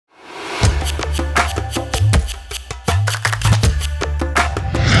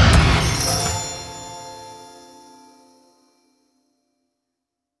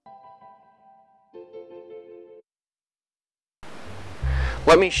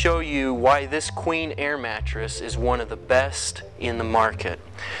Let me show you why this Queen air mattress is one of the best in the market.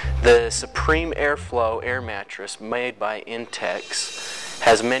 The Supreme Airflow air mattress made by Intex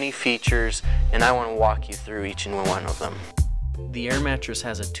has many features, and I want to walk you through each and one of them. The air mattress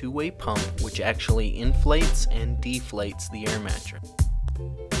has a two-way pump which actually inflates and deflates the air mattress.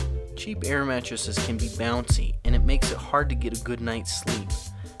 Cheap air mattresses can be bouncy, and it makes it hard to get a good night's sleep.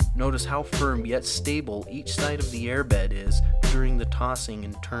 Notice how firm yet stable each side of the airbed is during the tossing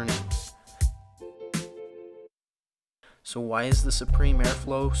and turning. So why is the Supreme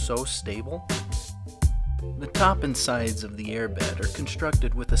Airflow so stable? The top and sides of the airbed are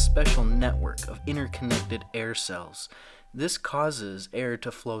constructed with a special network of interconnected air cells. This causes air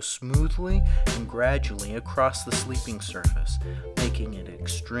to flow smoothly and gradually across the sleeping surface, making it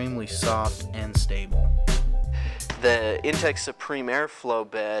extremely soft and stable. The Intex Supreme Airflow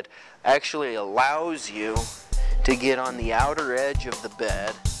bed actually allows you to get on the outer edge of the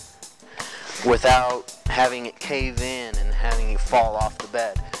bed without having it cave in and having it fall off the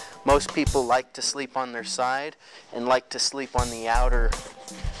bed. Most people like to sleep on their side and like to sleep on the outer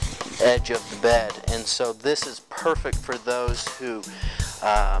edge of the bed, and so this is perfect for those who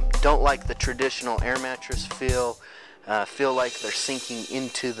don't like the traditional air mattress feel like they're sinking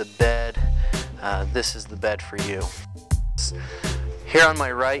into the bed. This is the bed for you. Here on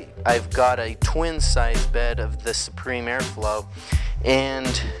my right, I've got a twin size bed of the Supreme Airflow,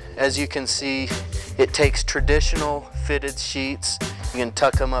 and as you can see, it takes traditional fitted sheets. You can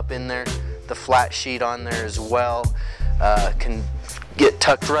tuck them up in there. The flat sheet on there as well can get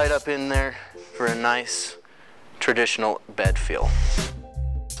tucked right up in there for a nice traditional bed feel.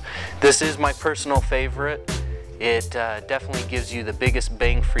 This is my personal favorite. It definitely gives you the biggest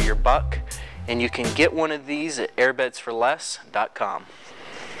bang for your buck, and you can get one of these at airbedsforless.com.